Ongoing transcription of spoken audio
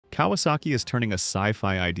Kawasaki is turning a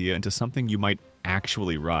sci-fi idea into something you might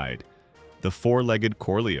actually ride: the four-legged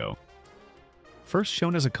Corleo. First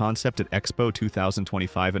shown as a concept at Expo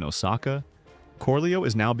 2025 in Osaka, Corleo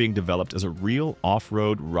is now being developed as a real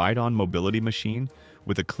off-road ride-on mobility machine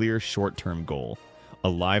with a clear short-term goal: a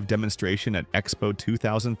live demonstration at Expo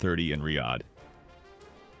 2030 in Riyadh.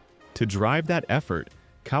 To drive that effort,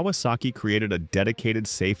 Kawasaki created a dedicated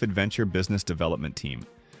safe adventure business development team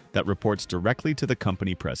that reports directly to the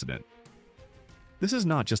company president. This is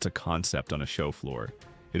not just a concept on a show floor.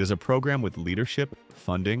 It is a program with leadership,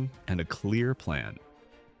 funding, and a clear plan.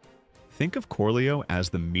 Think of Corleo as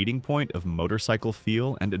the meeting point of motorcycle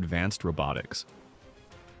feel and advanced robotics.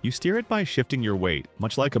 You steer it by shifting your weight,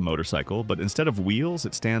 much like a motorcycle, but instead of wheels,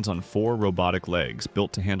 it stands on four robotic legs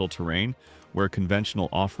built to handle terrain where conventional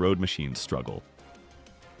off-road machines struggle.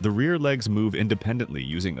 The rear legs move independently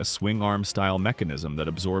using a swing-arm-style mechanism that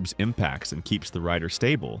absorbs impacts and keeps the rider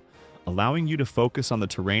stable, allowing you to focus on the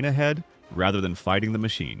terrain ahead rather than fighting the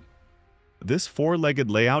machine. This four-legged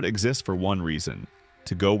layout exists for one reason: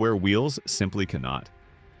 to go where wheels simply cannot.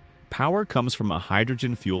 Power comes from a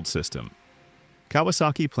hydrogen-fueled system.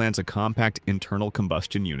 Kawasaki plans a compact internal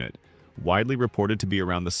combustion unit, widely reported to be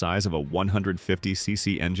around the size of a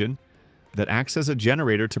 150cc engine, that acts as a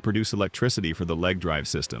generator to produce electricity for the leg drive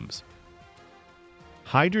systems.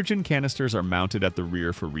 Hydrogen canisters are mounted at the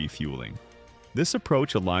rear for refueling. This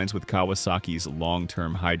approach aligns with Kawasaki's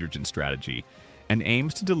long-term hydrogen strategy and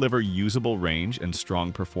aims to deliver usable range and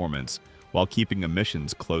strong performance while keeping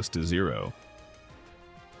emissions close to zero.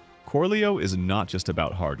 Corleo is not just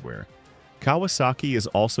about hardware. Kawasaki is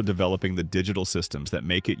also developing the digital systems that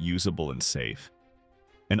make it usable and safe.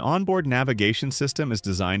 An onboard navigation system is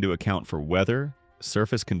designed to account for weather,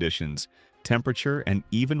 surface conditions, temperature, and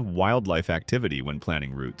even wildlife activity when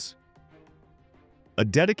planning routes. A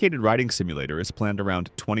dedicated riding simulator is planned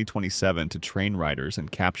around 2027 to train riders and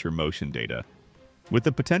capture motion data, with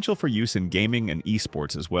the potential for use in gaming and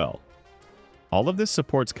esports as well. All of this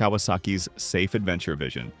supports Kawasaki's safe adventure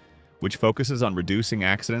vision, which focuses on reducing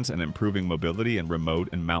accidents and improving mobility in remote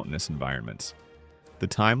and mountainous environments. The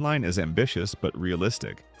timeline is ambitious but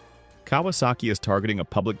realistic. Kawasaki is targeting a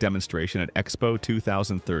public demonstration at Expo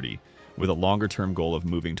 2030, with a longer-term goal of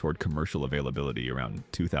moving toward commercial availability around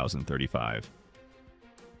 2035.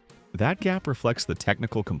 That gap reflects the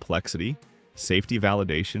technical complexity, safety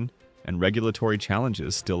validation, and regulatory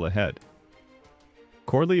challenges still ahead.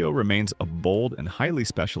 Corleo remains a bold and highly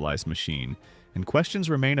specialized machine, and questions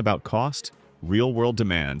remain about cost, real-world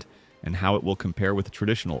demand, and how it will compare with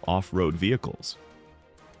traditional off-road vehicles.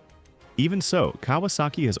 Even so,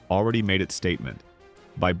 Kawasaki has already made its statement.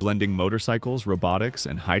 By blending motorcycles, robotics,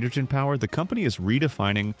 and hydrogen power, the company is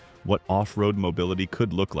redefining what off-road mobility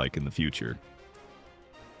could look like in the future.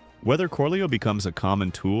 Whether Corleo becomes a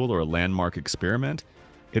common tool or a landmark experiment,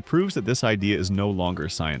 it proves that this idea is no longer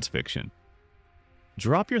science fiction.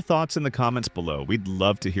 Drop your thoughts in the comments below. We'd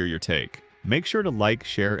love to hear your take. Make sure to like,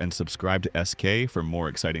 share, and subscribe to SK for more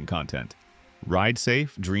exciting content. Ride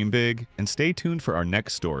safe, dream big, and stay tuned for our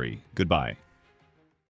next story. Goodbye.